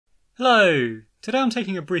Hello! Today I'm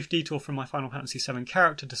taking a brief detour from my Final Fantasy VII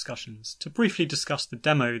character discussions to briefly discuss the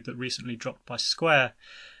demo that recently dropped by Square,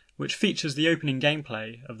 which features the opening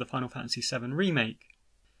gameplay of the Final Fantasy VII Remake.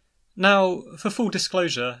 Now, for full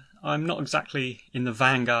disclosure, I'm not exactly in the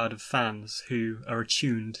vanguard of fans who are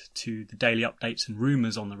attuned to the daily updates and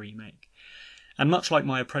rumours on the remake, and much like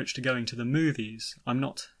my approach to going to the movies, I'm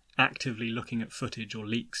not actively looking at footage or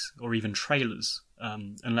leaks or even trailers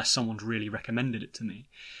unless someone's really recommended it to me,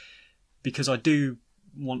 because I do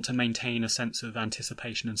want to maintain a sense of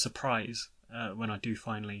anticipation and surprise when I do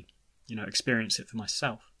finally, experience it for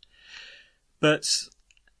myself. But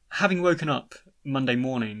having woken up Monday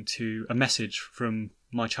morning to a message from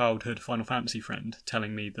my childhood Final Fantasy friend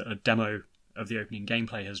telling me that a demo of the opening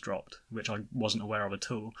gameplay has dropped, which I wasn't aware of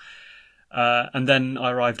at all, and then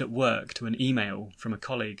I arrived at work to an email from a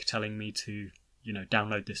colleague telling me to,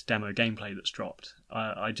 download this demo gameplay that's dropped,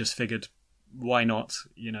 I just figured, why not?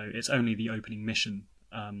 It's only the opening mission,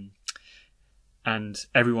 and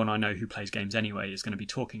everyone I know who plays games anyway is going to be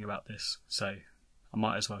talking about this, so I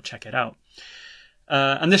might as well check it out.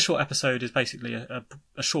 And this short episode is basically a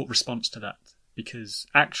short response to that, because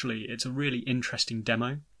actually it's a really interesting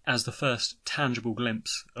demo as the first tangible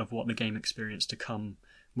glimpse of what the game experience to come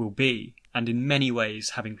will be, and in many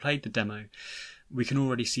ways, having played the demo, we can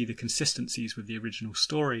already see the consistencies with the original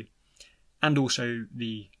story, and also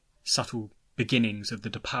the subtle beginnings of the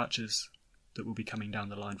departures that will be coming down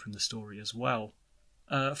the line from the story as well.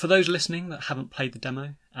 For those listening that haven't played the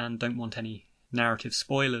demo and don't want any narrative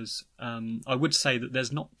spoilers, I would say that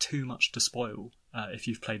there's not too much to spoil if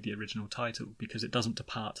you've played the original title, because it doesn't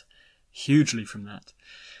depart hugely from that.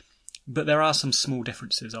 But there are some small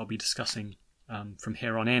differences I'll be discussing from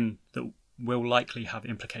here on in that will likely have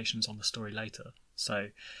implications on the story later, so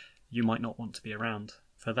you might not want to be around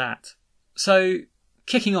for that. So,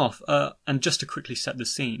 kicking off, and just to quickly set the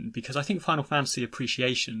scene, because I think Final Fantasy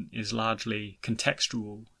appreciation is largely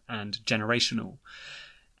contextual and generational,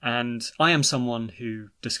 and I am someone who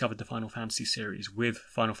discovered the Final Fantasy series with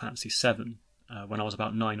Final Fantasy VII when I was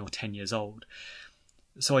about 9 or 10 years old,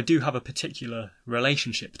 so I do have a particular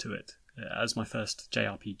relationship to it as my first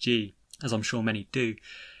JRPG, as I'm sure many do,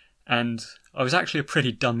 and I was actually a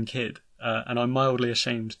pretty dumb kid, and I'm mildly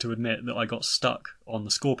ashamed to admit that I got stuck on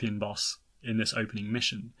the Scorpion boss in this opening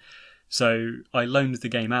mission. So I loaned the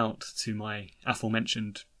game out to my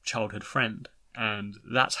aforementioned childhood friend, and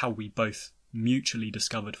that's how we both mutually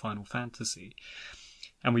discovered Final Fantasy.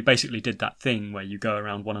 And we basically did that thing where you go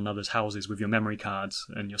around one another's houses with your memory cards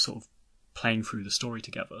and you're sort of playing through the story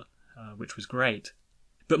together, which was great.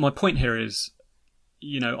 But my point here is,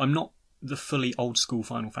 I'm not the fully old school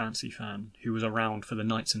Final Fantasy fan who was around for the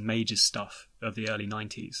Knights and Mages stuff of the early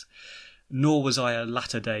 90s. Nor was I a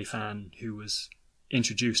latter-day fan who was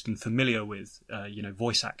introduced and familiar with,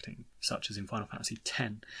 voice acting, such as in Final Fantasy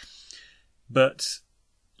X. But,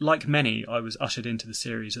 like many, I was ushered into the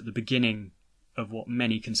series at the beginning of what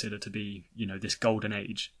many consider to be, this golden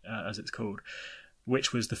age, as it's called,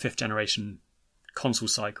 which was the 5th generation console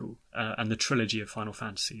cycle, and the trilogy of Final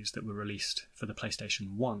Fantasies that were released for the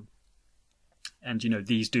PlayStation 1. And,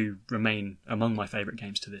 these do remain among my favourite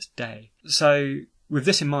games to this day. So, with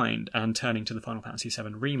this in mind, and turning to the Final Fantasy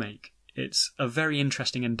VII Remake, it's a very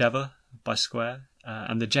interesting endeavour by Square,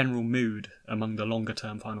 and the general mood among the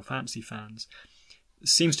longer-term Final Fantasy fans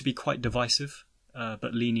seems to be quite divisive,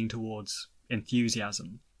 but leaning towards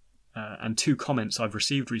enthusiasm. And 2 comments I've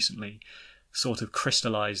received recently sort of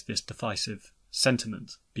crystallise this divisive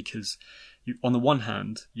sentiment, because on the one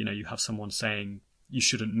hand, you have someone saying you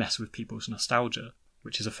shouldn't mess with people's nostalgia,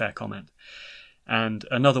 which is a fair comment. And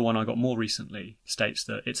another one I got more recently states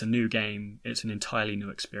that it's a new game, it's an entirely new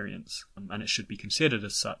experience, and it should be considered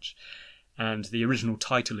as such. And the original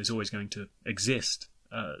title is always going to exist,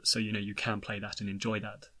 so you can play that and enjoy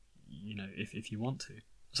that, if you want to.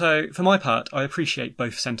 So for my part, I appreciate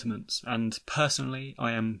both sentiments, and personally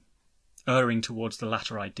I am erring towards the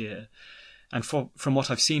latter idea. And from what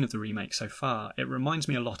I've seen of the remake so far, it reminds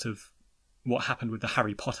me a lot of what happened with the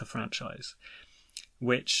Harry Potter franchise,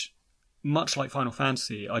 which, much like Final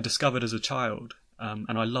Fantasy, I discovered as a child,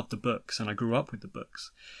 and I loved the books, and I grew up with the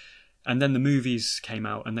books. And then the movies came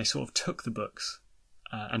out, and they sort of took the books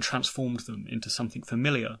and transformed them into something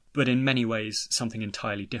familiar, but in many ways something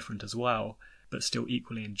entirely different as well, but still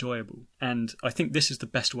equally enjoyable. And I think this is the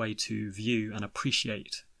best way to view and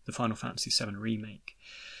appreciate the Final Fantasy VII Remake,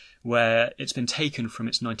 where it's been taken from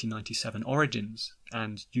its 1997 origins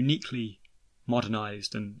and uniquely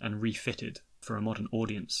modernised and refitted for a modern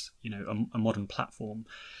audience, a modern platform,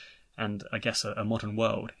 and I guess a modern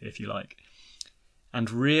world, if you like. And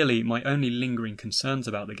really, my only lingering concerns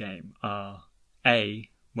about the game are, A,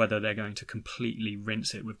 whether they're going to completely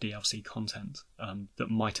rinse it with DLC content that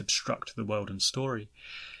might obstruct the world and story,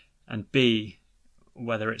 and B,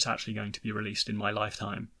 whether it's actually going to be released in my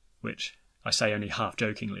lifetime, which I say only half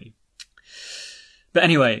jokingly. But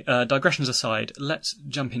anyway, digressions aside, let's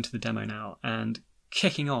jump into the demo now. And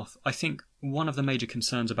kicking off, I think one of the major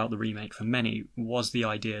concerns about the remake for many was the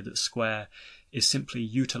idea that Square is simply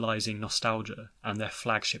utilising nostalgia and their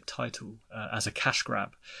flagship title as a cash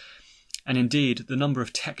grab. And indeed, the number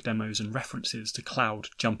of tech demos and references to Cloud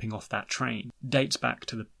jumping off that train dates back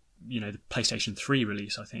to the PlayStation 3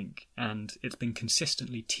 release, I think, and it's been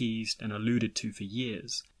consistently teased and alluded to for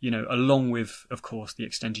years, along with, of course, the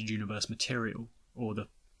extended universe material, or the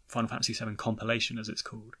Final Fantasy VII compilation as it's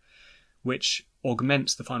called, which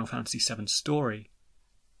augments the Final Fantasy VII story,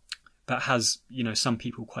 but has, some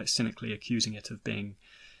people quite cynically accusing it of being,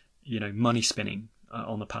 money spinning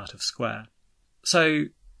on the part of Square. So,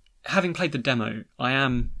 having played the demo, I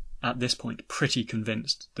am, at this point, pretty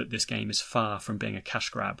convinced that this game is far from being a cash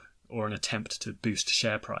grab or an attempt to boost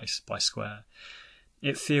share price by Square.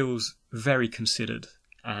 It feels very considered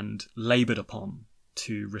and laboured upon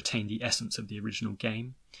to retain the essence of the original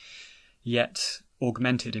game, yet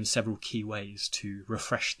augmented in several key ways to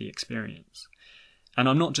refresh the experience. And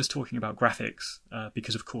I'm not just talking about graphics,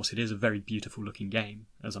 because of course it is a very beautiful looking game,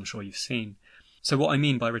 as I'm sure you've seen. So what I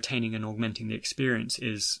mean by retaining and augmenting the experience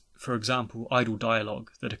is, for example, idle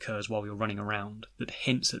dialogue that occurs while you're running around that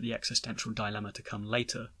hints at the existential dilemma to come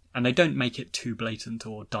later, and they don't make it too blatant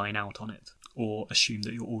or dine out on it, or assume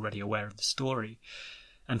that you're already aware of the story.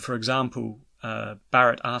 And for example,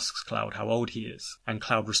 Barret asks Cloud how old he is, and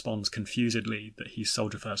Cloud responds confusedly that he's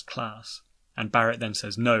Soldier First Class, and Barret then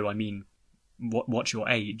says, "No, I mean, what's your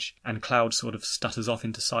age?" And Cloud sort of stutters off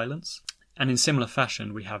into silence. And in similar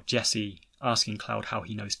fashion, we have Jessie asking Cloud how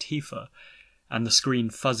he knows Tifa, and the screen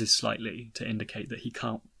fuzzes slightly to indicate that he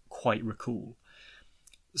can't quite recall.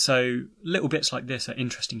 So little bits like this are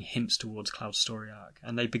interesting hints towards Cloud's story arc,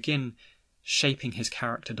 and they begin shaping his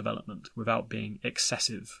character development without being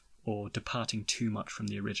excessive or departing too much from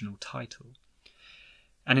the original title.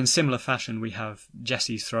 And in similar fashion, we have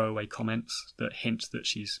Jessie's throwaway comments that hint that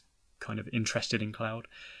she's kind of interested in Cloud,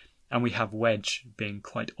 and we have Wedge being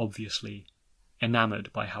quite obviously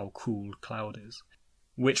enamoured by how cool Cloud is,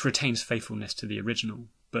 which retains faithfulness to the original,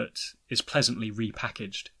 but is pleasantly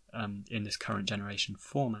repackaged in this current generation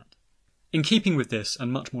format. In keeping with this,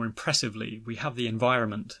 and much more impressively, we have the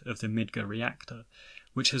environment of the Midgar reactor,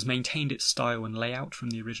 which has maintained its style and layout from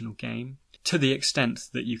the original game, to the extent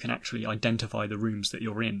that you can actually identify the rooms that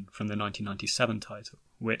you're in from the 1997 title,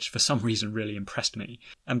 which for some reason really impressed me.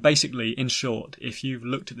 And basically, in short, if you've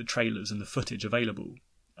looked at the trailers and the footage available,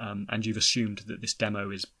 and you've assumed that this demo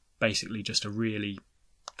is basically just a really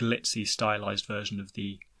glitzy, stylized version of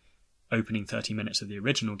the opening 30 minutes of the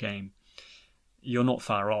original game, you're not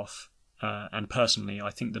far off. And personally, I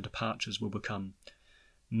think the departures will become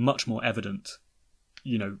much more evident,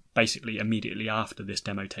 basically immediately after this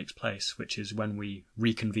demo takes place, which is when we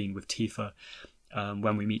reconvene with Tifa,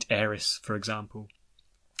 when we meet Aeris, for example.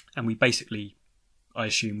 And we basically, I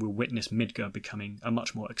assume, will witness Midgar becoming a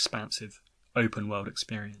much more expansive open world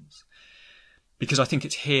experience. Because I think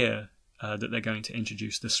it's here that they're going to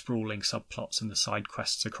introduce the sprawling subplots and the side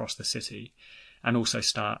quests across the city, and also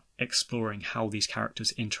start exploring how these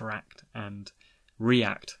characters interact and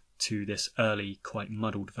react to this early, quite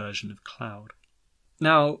muddled version of Cloud.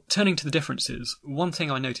 Now, turning to the differences, one thing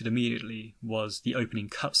I noted immediately was the opening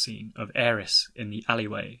cutscene of Aeris in the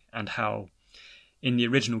alleyway, and how, in the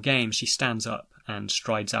original game, she stands up and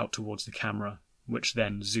strides out towards the camera, which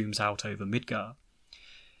then zooms out over Midgar.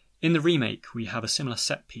 In the remake, we have a similar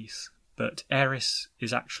set piece, but Aeris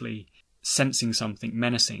is actually sensing something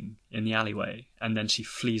menacing in the alleyway, and then she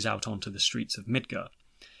flees out onto the streets of Midgar.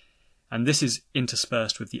 And this is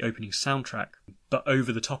interspersed with the opening soundtrack, but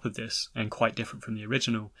over the top of this, and quite different from the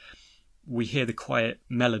original, we hear the quiet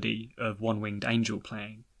melody of One Winged Angel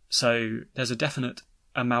playing. So there's a definite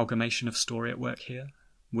amalgamation of story at work here,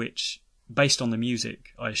 which, based on the music,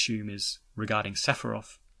 I assume is regarding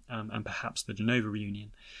Sephiroth, and perhaps the Jenova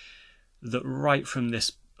reunion, that right from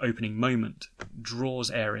this opening moment draws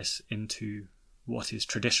Aeris into what is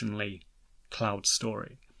traditionally Cloud's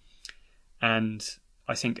story. And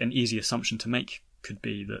I think an easy assumption to make could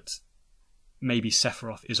be that maybe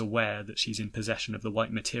Sephiroth is aware that she's in possession of the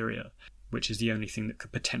white materia, which is the only thing that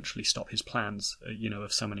could potentially stop his plans,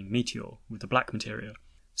 of summoning Meteor with the black materia.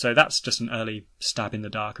 So that's just an early stab in the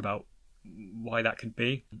dark about why that could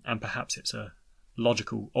be, and perhaps it's a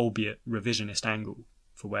logical, albeit revisionist angle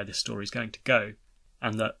for where this story is going to go,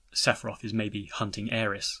 and that Sephiroth is maybe hunting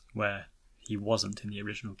Aeris where he wasn't in the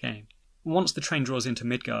original game. once the train draws into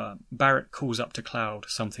Midgar, Barret calls up to Cloud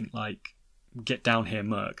something like, "Get down here,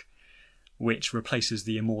 Merc," which replaces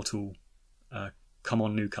the immortal, "Come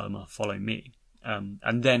on, newcomer, follow me."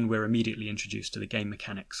 And then we're immediately introduced to the game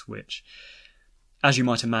mechanics, which, as you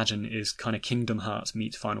might imagine, is kind of Kingdom Hearts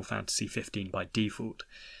meets Final Fantasy 15 by default.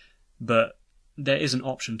 But there is an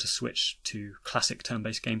option to switch to classic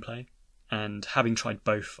turn-based gameplay, and having tried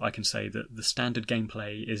both, I can say that the standard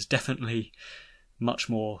gameplay is definitely much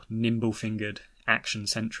more nimble-fingered,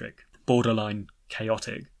 action-centric, borderline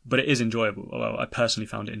chaotic, but it is enjoyable. Well, I personally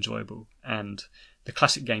found it enjoyable, and the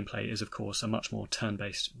classic gameplay is, of course, a much more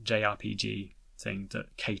turn-based JRPG thing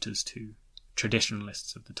that caters to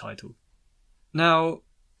traditionalists of the title. Now,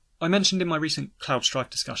 I mentioned in my recent Cloud Strife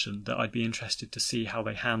discussion that I'd be interested to see how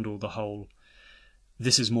they handle the whole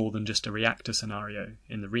 "this is more than just a reactor" scenario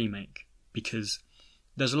in the remake, because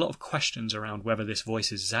there's a lot of questions around whether this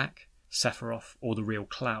voice is Zack, Sephiroth, or the real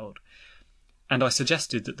Cloud, and I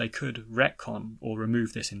suggested that they could retcon or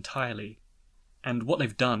remove this entirely, and what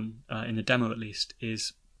they've done, in the demo at least,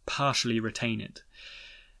 is partially retain it.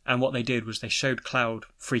 And what they did was they showed Cloud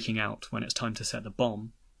freaking out when it's time to set the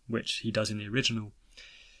bomb, which he does in the original,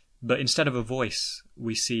 but instead of a voice,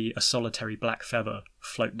 we see a solitary black feather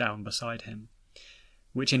float down beside him,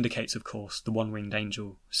 which indicates, of course, the one-winged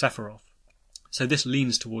angel, Sephiroth. So this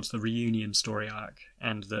leans towards the reunion story arc,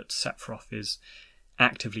 and that Sephiroth is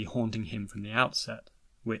actively haunting him from the outset,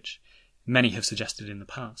 which many have suggested in the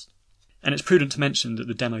past. And it's prudent to mention that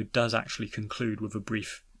the demo does actually conclude with a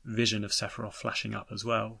brief vision of Sephiroth flashing up as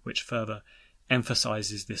well, which further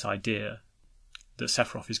emphasises this idea that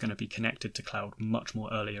Sephiroth is going to be connected to Cloud much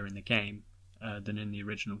more earlier in the game than in the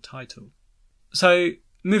original title. So,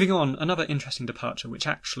 moving on, another interesting departure which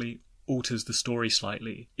actually alters the story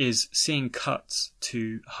slightly is seeing cuts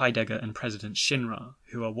to Heidegger and President Shinra,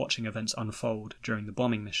 who are watching events unfold during the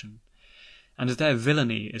bombing mission. And their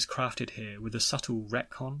villainy is crafted here with a subtle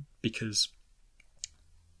retcon, because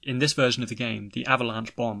in this version of the game, the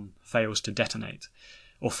avalanche bomb fails to detonate,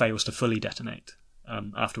 or fails to fully detonate,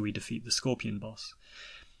 after we defeat the Scorpion boss.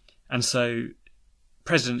 And so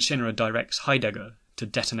President Shinra directs Heidegger to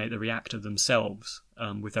detonate the reactor themselves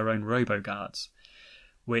with their own robo-guards,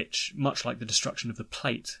 which, much like the destruction of the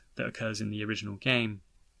plate that occurs in the original game,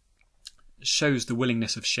 shows the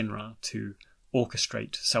willingness of Shinra to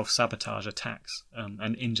orchestrate self-sabotage attacks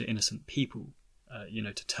and injure innocent people,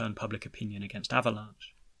 to turn public opinion against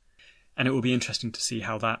Avalanche. And it will be interesting to see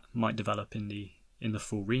how that might develop in the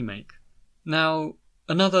full remake. Now,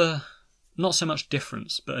 another not so much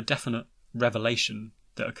difference, but a definite revelation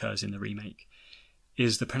that occurs in the remake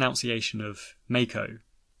is the pronunciation of MACKO,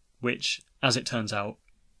 which, as it turns out,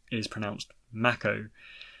 is pronounced MACKO.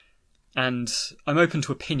 And I'm open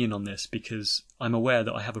to opinion on this because I'm aware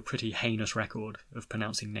that I have a pretty heinous record of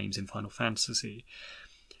pronouncing names in Final Fantasy.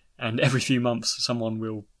 And every few months someone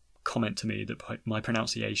will comment to me that my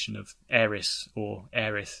pronunciation of Aeris or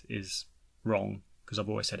Aerith is wrong, because I've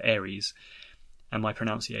always said Ares, and my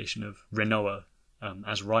pronunciation of Rinoa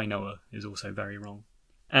as Rhinoa is also very wrong.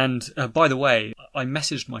 And by the way, I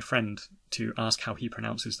messaged my friend to ask how he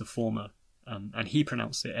pronounces the former, and he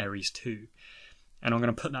pronounced it Ares too. And I'm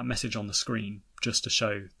going to put that message on the screen just to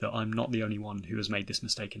show that I'm not the only one who has made this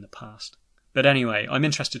mistake in the past. But anyway, I'm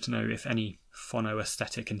interested to know if any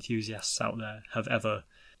phonoaesthetic enthusiasts out there have ever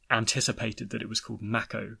anticipated that it was called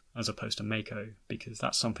MACKO as opposed to MACKO, because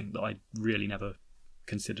that's something that I really never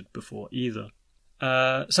considered before either.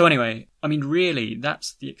 So anyway, I mean, really,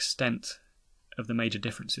 that's the extent of the major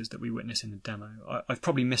differences that we witness in the demo. I've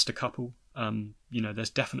probably missed a couple. There's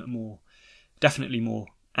definitely more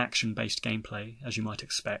action-based gameplay, as you might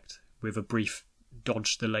expect, with a brief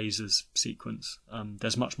dodge the lasers sequence.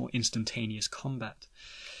 There's much more instantaneous combat.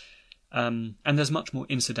 And there's much more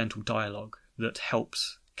incidental dialogue that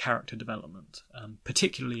helps character development,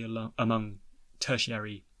 particularly among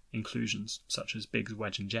tertiary inclusions such as Biggs,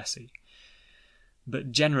 Wedge and Jessie.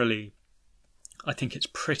 But generally, I think it's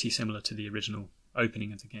pretty similar to the original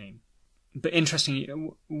opening of the game. But interestingly,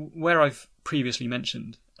 where I've previously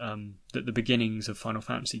mentioned that the beginnings of Final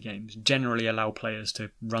Fantasy games generally allow players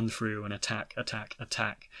to run through and attack,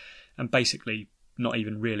 and basically not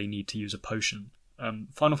even really need to use a potion.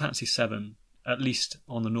 Final Fantasy VII, at least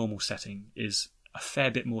on the normal setting, is a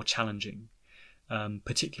fair bit more challenging,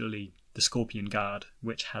 particularly the Scorpion Guard,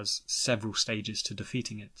 which has several stages to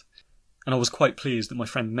defeating it. And I was quite pleased that my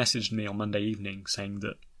friend messaged me on Monday evening saying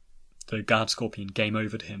that the Guard Scorpion game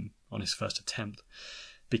overed him on his first attempt,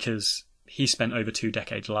 because he spent over 2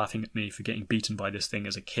 decades laughing at me for getting beaten by this thing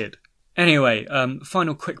as a kid. Anyway,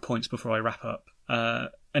 final quick points before I wrap up.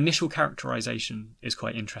 Initial characterization is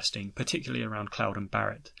quite interesting, particularly around Cloud and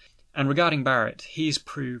Barret. And regarding Barret, he's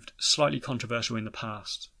proved slightly controversial in the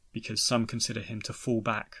past because some consider him to fall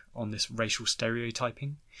back on this racial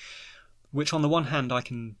stereotyping, which on the one hand I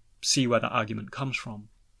can see where that argument comes from,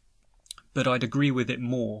 but I'd agree with it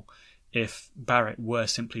more if Barret were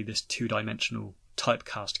simply this two-dimensional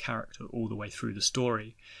typecast character all the way through the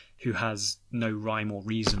story, who has no rhyme or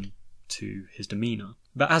reason to his demeanour.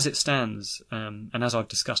 But as it stands, and as I've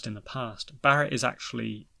discussed in the past, Barret is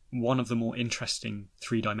actually one of the more interesting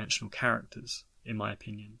three-dimensional characters, in my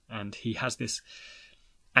opinion, and he has this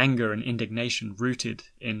anger and indignation rooted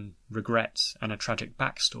in regrets and a tragic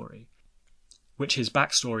backstory, which his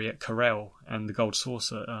backstory at Corel and the Gold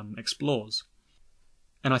Saucer explores.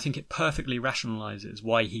 And I think it perfectly rationalises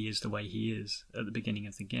why he is the way he is at the beginning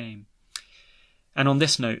of the game. And on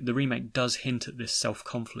this note, the remake does hint at this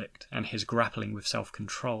self-conflict and his grappling with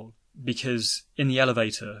self-control, because in the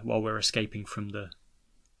elevator, while we're escaping from the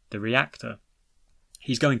reactor,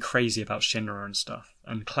 he's going crazy about Shinra and stuff,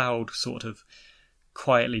 and Cloud sort of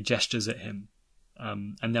quietly gestures at him,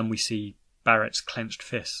 and then we see Barret's clenched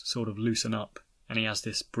fists sort of loosen up, and he has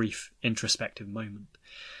this brief introspective moment,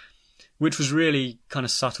 which was really kind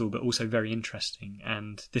of subtle but also very interesting,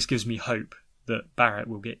 and this gives me hope that Barret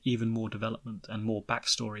will get even more development and more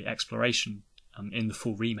backstory exploration in the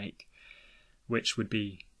full remake, which would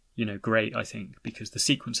be, great, I think, because the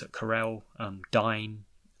sequence at Corel, dying,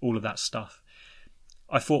 all of that stuff,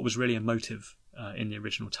 I thought was really emotive in the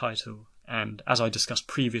original title, and as I discussed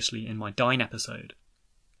previously in my Dine episode,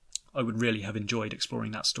 I would really have enjoyed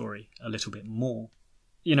exploring that story a little bit more.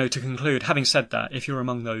 To conclude, having said that, if you're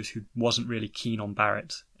among those who wasn't really keen on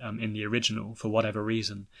Barret in the original for whatever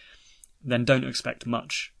reason, then don't expect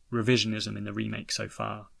much revisionism in the remake so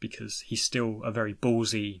far, because he's still a very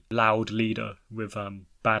ballsy, loud leader with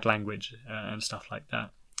bad language and stuff like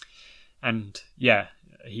that. And yeah,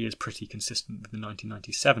 he is pretty consistent with the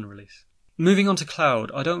 1997 release. Moving on to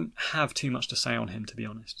Cloud, I don't have too much to say on him, to be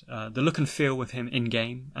honest. The look and feel with him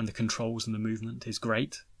in-game and the controls and the movement is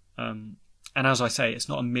great. And as I say, it's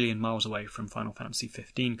not a million miles away from Final Fantasy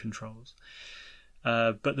 15 controls.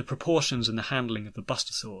 But the proportions and the handling of the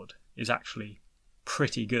Buster Sword is actually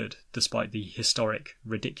pretty good, despite the historic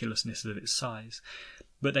ridiculousness of its size.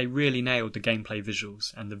 But they really nailed the gameplay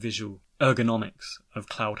visuals and the visual ergonomics of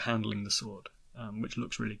Cloud handling the sword, which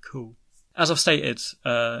looks really cool. As I've stated,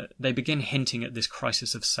 they begin hinting at this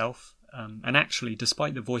crisis of self, and actually,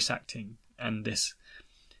 despite the voice acting and this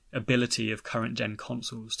ability of current-gen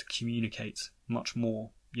consoles to communicate much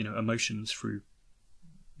more, emotions through,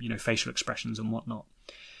 facial expressions and whatnot,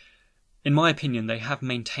 in my opinion, they have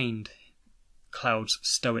maintained Cloud's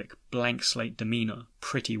stoic, blank slate demeanour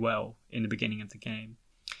pretty well in the beginning of the game.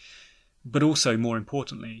 But also, more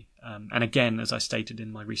importantly, and again, as I stated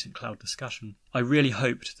in my recent Cloud discussion, I really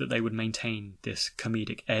hoped that they would maintain this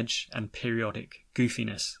comedic edge and periodic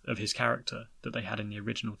goofiness of his character that they had in the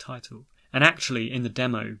original title. And actually, in the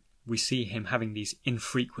demo, we see him having these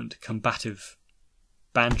infrequent, combative,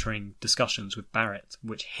 bantering discussions with Barret,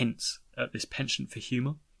 which hints at this penchant for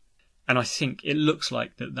humour. And I think it looks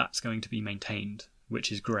like that's going to be maintained,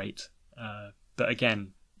 which is great. But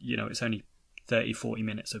again, it's only 30-40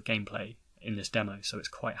 minutes of gameplay in this demo, so it's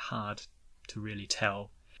quite hard to really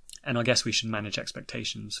tell. And I guess we should manage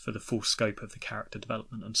expectations for the full scope of the character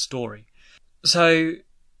development and story. So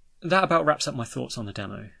that about wraps up my thoughts on the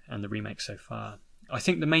demo and the remake so far. I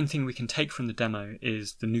think the main thing we can take from the demo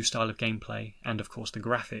is the new style of gameplay and, of course, the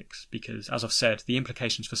graphics, because, as I've said, the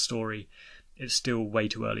implications for story, it's still way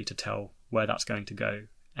too early to tell where that's going to go.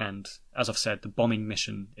 And, as I've said, the bombing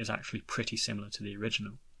mission is actually pretty similar to the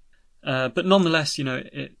original. But nonetheless,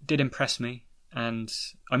 it did impress me, and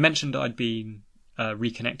I mentioned I'd been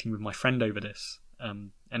reconnecting with my friend over this,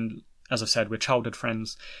 and as I've said, we're childhood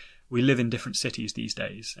friends. We live in different cities these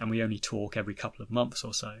days, and we only talk every couple of months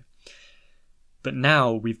or so. But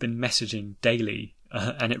now we've been messaging daily,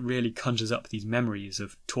 and it really conjures up these memories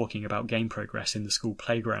of talking about game progress in the school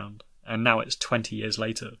playground, and now it's 20 years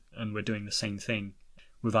later, and we're doing the same thing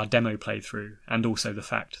with our demo playthrough, and also the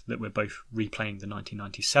fact that we're both replaying the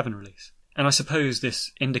 1997 release. And I suppose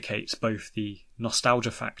this indicates both the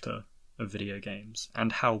nostalgia factor of video games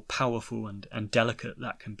and how powerful and delicate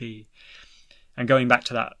that can be. And going back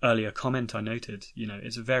to that earlier comment I noted,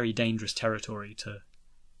 it's a very dangerous territory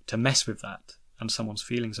to mess with that and someone's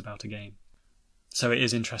feelings about a game. So it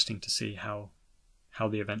is interesting to see how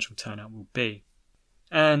the eventual turnout will be.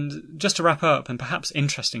 And just to wrap up, and perhaps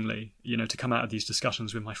interestingly, to come out of these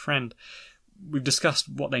discussions with my friend, we've discussed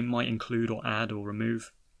what they might include or add or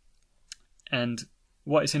remove. And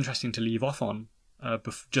what is interesting to leave off on,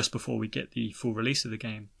 just before we get the full release of the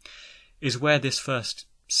game, is where this first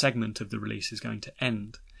segment of the release is going to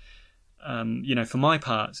end. For my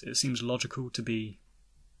part, it seems logical to be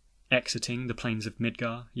exiting the plains of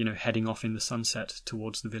Midgar, heading off in the sunset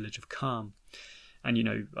towards the village of Calm. And,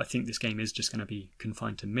 I think this game is just going to be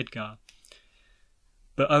confined to Midgar.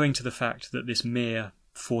 But owing to the fact that this mere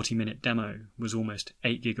 40-minute demo was almost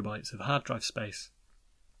 8 gigabytes of hard drive space,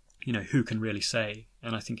 who can really say?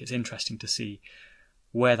 And I think it's interesting to see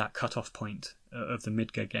where that cut-off point of the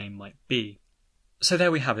Midgar game might be. So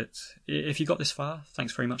there we have it. If you got this far,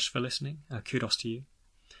 thanks very much for listening. Kudos to you.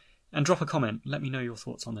 And drop a comment. Let me know your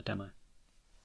thoughts on the demo.